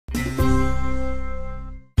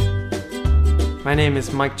My name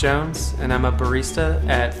is Mike Jones, and I'm a barista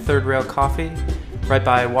at Third Rail Coffee, right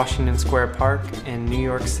by Washington Square Park in New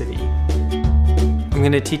York City. I'm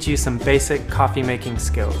going to teach you some basic coffee making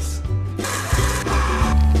skills.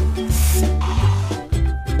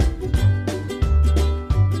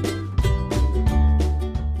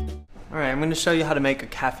 Alright, I'm going to show you how to make a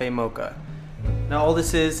Cafe Mocha. Now all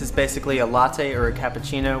this is basically a latte or a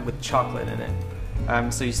cappuccino with chocolate in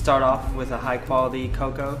it. So you start off with a high quality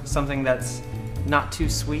cocoa, something that's not too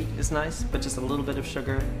sweet is nice, but just a little bit of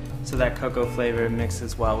sugar so that cocoa flavor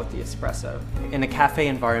mixes well with the espresso. In a cafe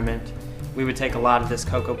environment, we would take a lot of this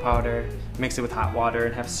cocoa powder, mix it with hot water,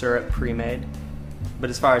 and have syrup pre-made. But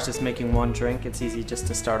as far as just making one drink, it's easy just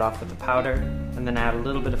to start off with the powder and then add a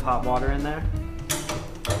little bit of hot water in there.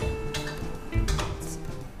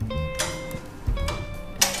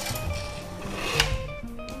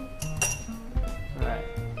 Alright,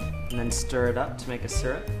 and then stir it up to make a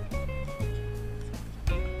syrup.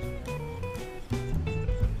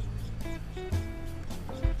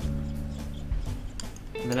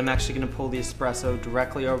 And then I'm actually going to pull the espresso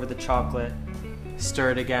directly over the chocolate,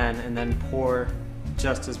 stir it again, and then pour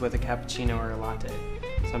just as with a cappuccino or a latte.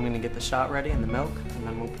 So I'm going to get the shot ready and the milk, and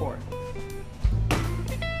then we'll pour it.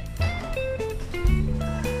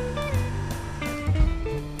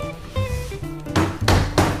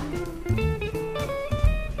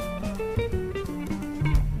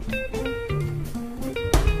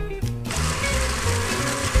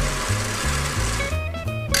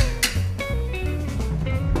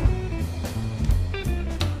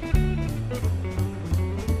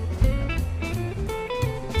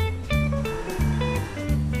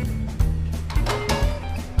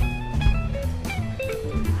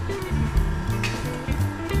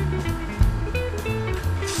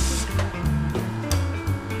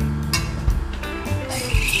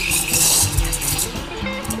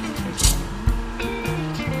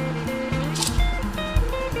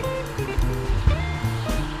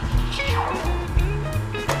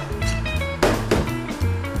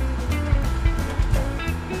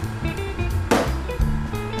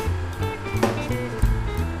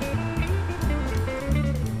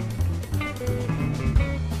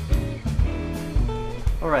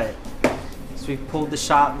 Alright, so we've pulled the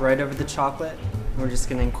shot right over the chocolate. We're just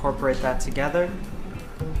going to incorporate that together.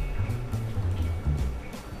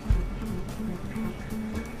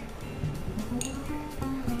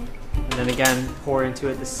 And then again, pour into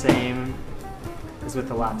it the same as with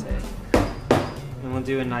the latte. And we'll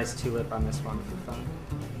do a nice tulip on this one for fun.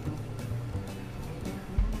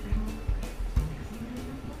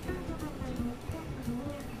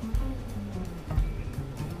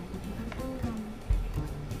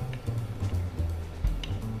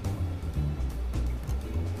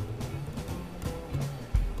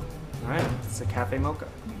 Alright, it's a Cafe Mocha.